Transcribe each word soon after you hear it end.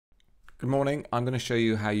Good morning. I'm going to show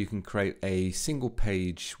you how you can create a single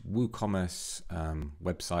page WooCommerce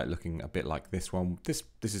website looking a bit like this one. This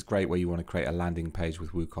is great where you want to create a landing page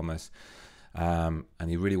with WooCommerce and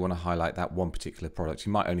you really want to highlight that one particular product.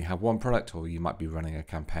 You might only have one product or you might be running a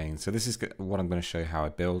campaign. So this is what I'm going to show you how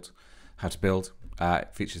to build. It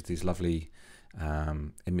features these lovely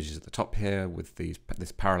images at the top here with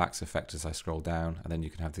this parallax effect as I scroll down, and then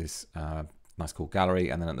you can have this nice cool gallery,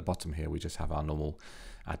 and then at the bottom here we just have our normal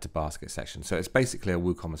add to basket section. So it's basically a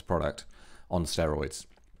WooCommerce product on steroids.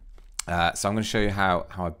 So I'm going to show you how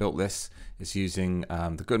I built this. It's using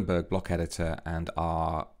the Gutenberg Block Editor and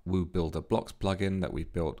our WooBuilder Blocks plugin that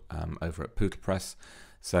we've built over at WordPress.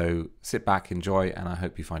 So sit back, enjoy, and I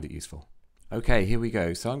hope you find it useful. Okay, here we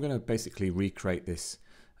go. So I'm going to basically recreate this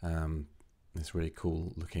this really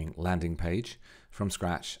cool looking landing page from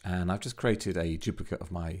scratch, and I've just created a duplicate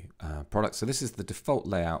of my product. So this is the default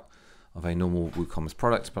layout of a normal WooCommerce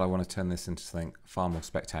product, but I want to turn this into something far more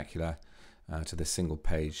spectacular to this single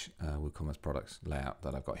page WooCommerce product layout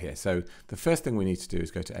that I've got here. So the first thing we need to do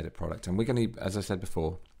is go to edit product, and we're going to, as I said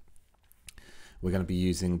before, we're going to be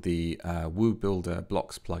using the WooBuilder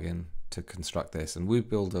Blocks plugin to construct this. And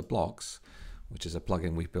WooBuilder Blocks, which is a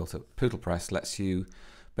plugin we've built at WordPress, lets you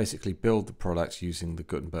basically build the product using the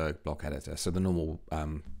Gutenberg Block Editor, so the normal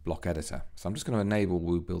block editor. So I'm just going to enable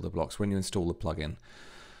WooBuilder Blocks. When you install the plugin,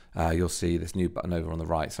 you'll see this new button over on the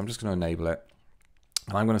right. So I'm just going to enable it,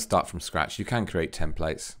 and I'm going to start from scratch. You can create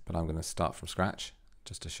templates, but I'm going to start from scratch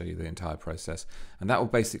just to show you the entire process. And that will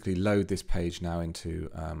basically load this page now into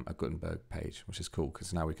a Gutenberg page, which is cool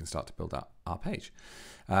because now we can start to build up our page.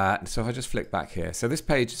 So if I just flick back here, so this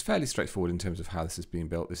page is fairly straightforward in terms of how this is being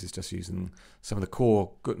built. This is just using some of the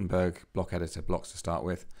core Gutenberg Block Editor blocks to start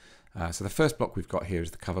with. So the first block we've got here is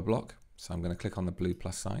the cover block. So I'm going to click on the blue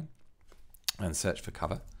plus sign and search for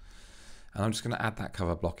cover. And I'm just going to add that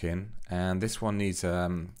cover block in, and this one needs,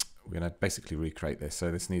 we're going to basically recreate this, so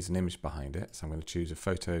this needs an image behind it. So I'm going to choose a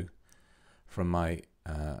photo from my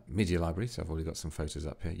media library, so I've already got some photos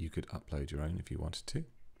up here. You could upload your own if you wanted to.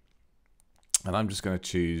 And I'm just going to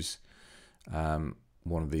choose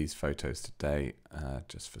one of these photos today,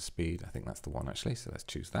 just for speed. I think that's the one actually, so let's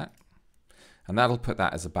choose that. And that'll put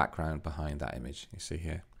that as a background behind that image, you see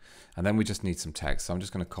here. And then we just need some text, so I'm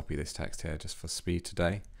just going to copy this text here just for speed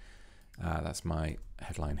today. That's my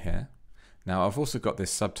headline here. Now I've also got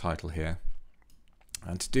this subtitle here,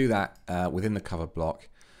 and to do that within the cover block,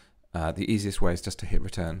 the easiest way is just to hit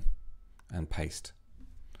return and paste,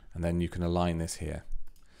 and then you can align this here.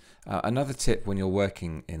 Another tip when you're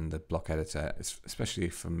working in the block editor, especially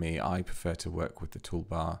for me, I prefer to work with the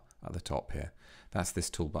toolbar at the top here. That's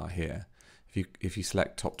this toolbar here. If you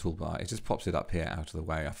select top toolbar, it just pops it up here out of the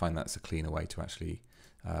way. I find that's a cleaner way to actually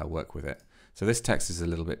work with it. So this text is a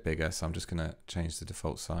little bit bigger, so I'm just going to change the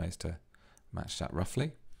default size to match that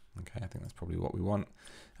roughly. Okay, I think that's probably what we want.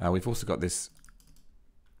 We've also got this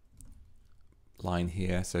line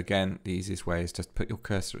here. So again, the easiest way is just put your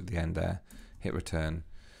cursor at the end there, hit return,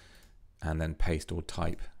 and then paste or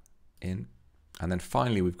type in. And then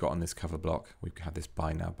finally, we've got on this cover block, we have this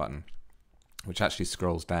buy now button, which actually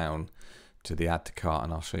scrolls down to the add to cart,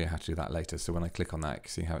 and I'll show you how to do that later. So when I click on that, you can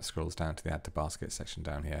see how it scrolls down to the add to basket section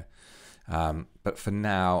down here. But for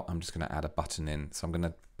now, I'm just going to add a button in. So I'm going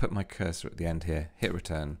to put my cursor at the end here, hit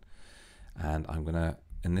return, and I'm going to,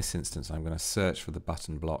 in this instance, I'm going to search for the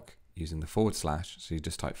button block using the /. So you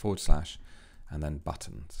just type / and then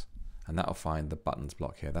buttons, and that'll find the buttons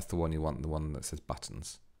block here. That's the one you want, the one that says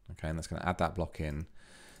buttons. Okay, and that's going to add that block in,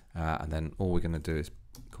 and then all we're going to do is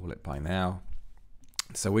call it buy now.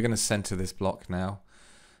 So we're going to center this block now.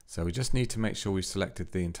 So we just need to make sure we've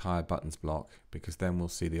selected the entire buttons block, because then we'll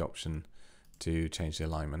see the option to change the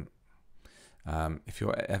alignment. If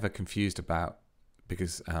you're ever confused about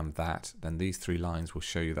that, then these three lines will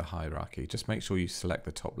show you the hierarchy. Just make sure you select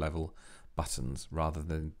the top level buttons rather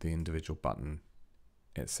than the individual button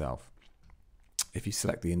itself. If you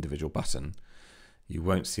select the individual button, you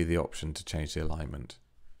won't see the option to change the alignment.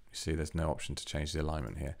 You see there's no option to change the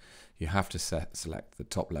alignment here. You have to select the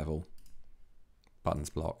top level buttons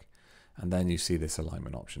block, and then you see this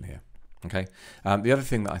alignment option here. Okay. The other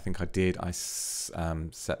thing that I think I did, I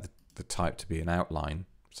set the type to be an outline.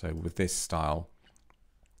 So with this style,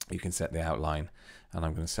 you can set the outline, and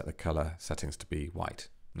I'm going to set the color settings to be white.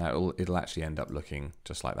 Now it'll actually end up looking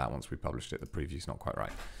just like that once we published it. The preview's not quite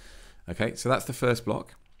right. Okay, so that's the first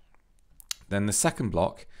block. Then the second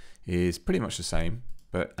block is pretty much the same,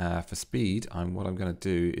 but for speed, what I'm going to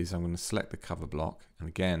do is I'm going to select the cover block, and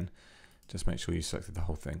again, just make sure you selected the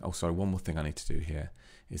whole thing. Oh, sorry, one more thing I need to do here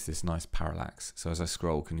is this nice parallax. So as I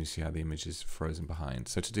scroll, can you see how the image is frozen behind?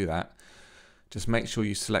 So to do that, just make sure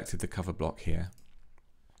you selected the cover block here.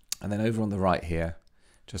 And then over on the right here,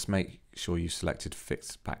 just make sure you selected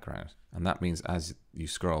fixed background. And that means as you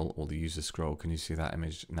scroll, or the user scroll, can you see that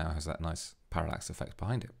image now has that nice parallax effect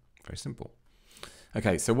behind it? Very simple.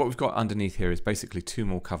 Okay, so what we've got underneath here is basically 2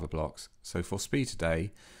 more cover blocks. So for speed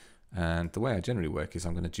today, and the way I generally work is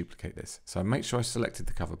I'm going to duplicate this. So make sure I selected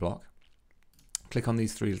the cover block, click on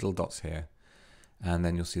these 3 little dots here, and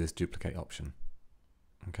then you'll see this duplicate option.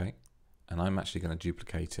 Okay, and I'm actually going to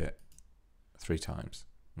duplicate it 3 times.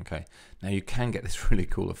 Okay, now you can get this really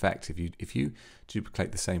cool effect if you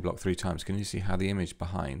duplicate the same block 3 times. Can you see how the image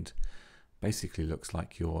behind basically looks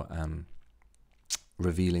like you're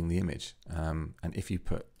revealing the image? And if you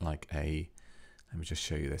put like let me just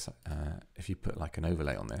show you this. If you put like an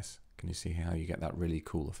overlay on this, can you see how you get that really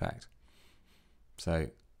cool effect? So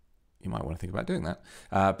you might want to think about doing that.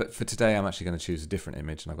 But for today, I'm actually going to choose a different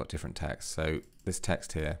image, and I've got different text. So this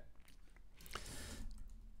text here,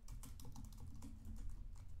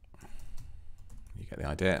 you get the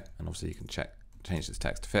idea. And obviously you can change this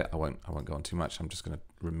text to fit. I won't go on too much. I'm just going to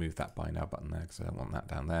remove that buy now button there because I don't want that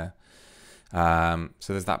down there.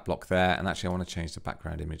 So there's that block there, and actually I want to change the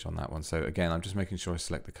background image on that one. So again, I'm just making sure I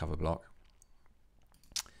select the cover block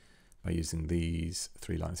by using these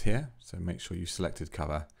 3 lines here. So make sure you selected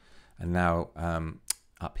cover, and now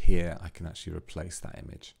up here I can actually replace that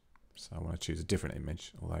image. So I want to choose a different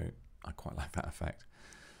image, although I quite like that effect.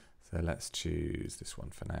 So let's choose this one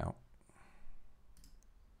for now.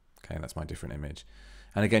 Okay, that's my different image.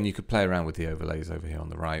 And again, you could play around with the overlays over here on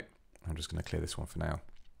the right. I'm just going to clear this one for now.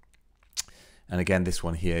 And again, this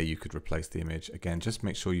one here, you could replace the image. Again, just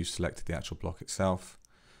make sure you selected the actual block itself.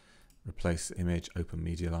 Replace image, open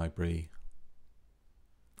media library.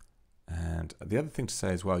 And the other thing to say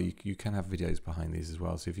as well, you can have videos behind these as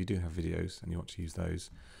well. So if you do have videos and you want to use those,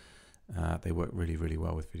 they work really, really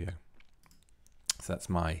well with video. So that's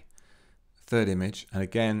my 3rd image. And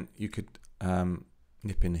again, you could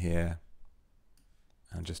nip in here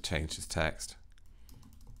and just change this text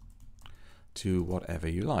to whatever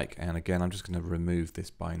you like. And again, I'm just going to remove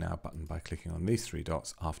this buy now button by clicking on these 3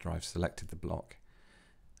 dots after I've selected the block.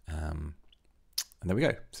 And there we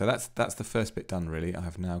go. So that's the first bit done really. I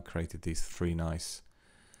have now created these 3 nice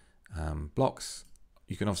blocks.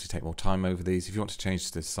 You can obviously take more time over these. If you want to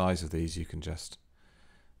change the size of these, you can just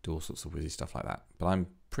do all sorts of weird stuff like that. But I'm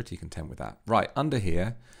pretty content with that. Right, under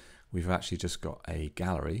here, we've actually just got a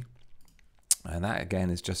gallery. And that again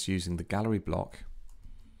is just using the gallery block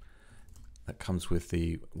that comes with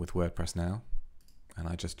WordPress now, and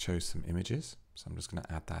I just chose some images, so I'm just going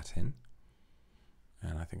to add that in,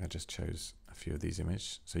 and I think I just chose a few of these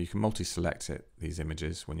images. So you can multi-select these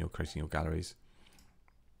images when you're creating your galleries,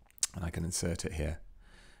 and I can insert it here,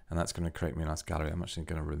 and that's going to create me a nice gallery. I'm actually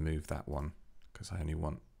going to remove that one because I only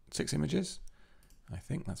want 6 images. I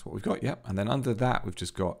think that's what we've got. Yep. And then under that we've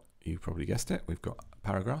just got, you probably guessed it, we've got a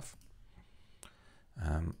paragraph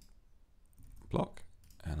block.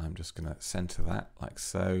 And I'm just going to center that like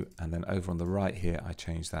so. And then over on the right here, I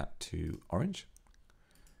change that to orange.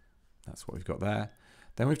 That's what we've got there.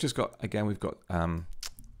 Then we've just got, again, we've got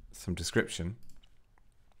some description.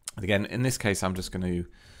 And again, in this case, I'm just going to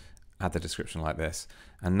add the description like this.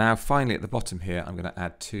 And now finally at the bottom here, I'm going to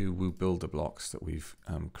add 2 WooBuilder blocks that we've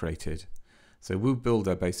created. So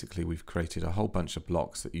WooBuilder, basically, we've created a whole bunch of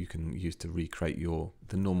blocks that you can use to recreate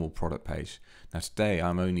the normal product page. Now today,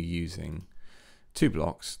 I'm only using 2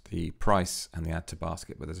 blocks, the price and the add to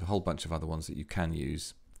basket, but there's a whole bunch of other ones that you can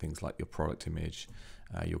use, things like your product image,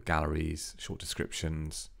 your galleries, short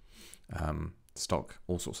descriptions, stock,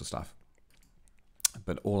 all sorts of stuff.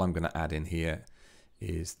 But all I'm going to add in here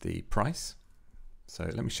is the price. So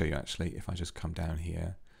let me show you actually. If I just come down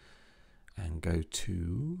here and go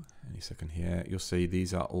to any second here, you'll see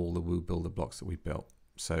these are all the WooBuilder blocks that we built.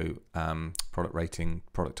 So product rating,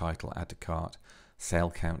 product title, add to cart,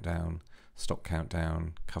 sale countdown, stock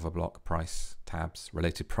countdown, cover block, price, tabs,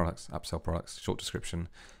 related products, upsell products, short description,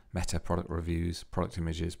 meta, product reviews, product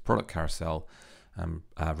images, product carousel,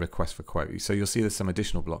 request for quote. So you'll see there's some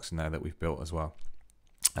additional blocks in there that we've built as well.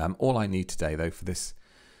 All I need today though for this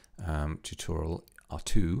tutorial are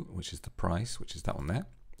 2, which is the price, which is that one there.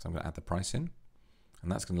 So I'm going to add the price in,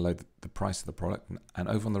 and that's going to load the price of the product. And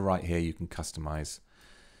over on the right here, you can customize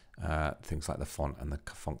things like the font and the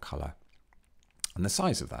font color and the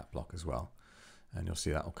size of that block as well. And you'll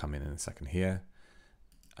see that will come in a second here.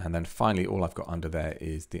 And then finally, all I've got under there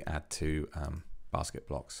is the add to basket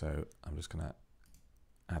block. So I'm just going to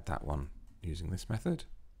add that one using this method.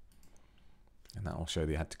 And that will show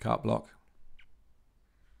the add to cart block.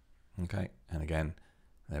 Okay, and again,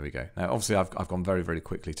 there we go. Now, obviously, I've gone very, very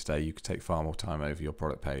quickly today. You could take far more time over your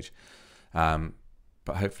product page.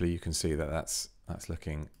 But hopefully you can see that that's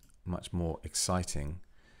looking much more exciting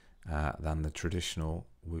than the traditional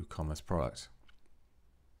WooCommerce product.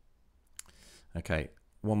 Okay,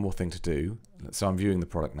 one more thing to do. So I'm viewing the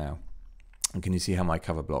product now, and can you see how my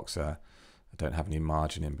cover blocks are? I don't have any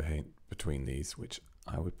margin in between these, which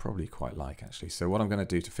I would probably quite like actually. So what I'm going to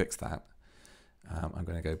do to fix that, I'm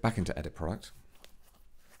going to go back into Edit Product,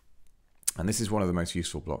 and this is one of the most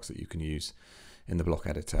useful blocks that you can use in the block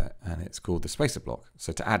editor, and it's called the spacer block.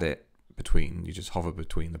 So to add it between, you just hover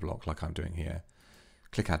between the block like I'm doing here,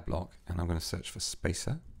 click Add Block, and I'm going to search for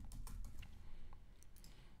spacer.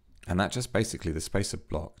 And that just basically, the spacer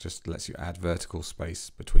block just lets you add vertical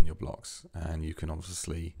space between your blocks, and you can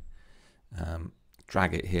obviously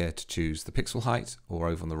drag it here to choose the pixel height, or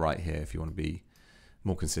over on the right here if you want to be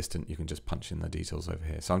more consistent, you can just punch in the details over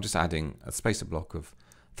here. So I'm just adding a spacer block of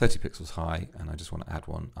 30 pixels high, and I just want to add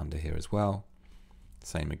one under here as well.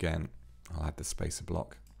 Same again, I'll add the spacer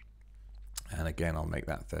block, and again I'll make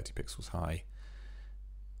that 30 pixels high.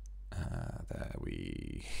 There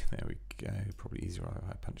we go. Probably easier if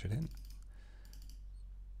I punch it in.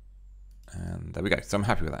 And there we go. So I'm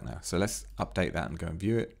happy with that now. So let's update that and go and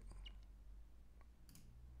view it.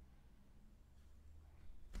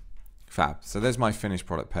 Fab. So there's my finished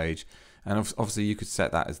product page. And obviously you could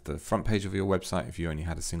set that as the front page of your website if you only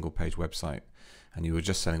had a single page website and you were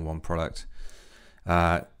just selling one product.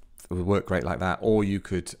 It would work great like that. Or you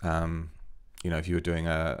could, you know, if you were doing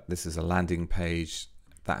this is a landing page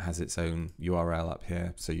that has its own URL up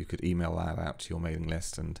here, so you could email that out to your mailing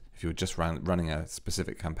list, and if you were just running a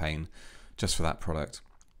specific campaign just for that product,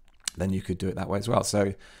 then you could do it that way as well.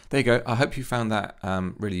 So there you go. I hope you found that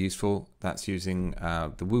really useful. That's using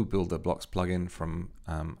the WooBuilder Blocks plugin from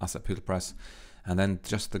us at WordPress, and then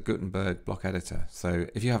just the Gutenberg block editor. So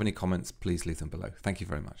if you have any comments, please leave them below. Thank you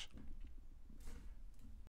very much.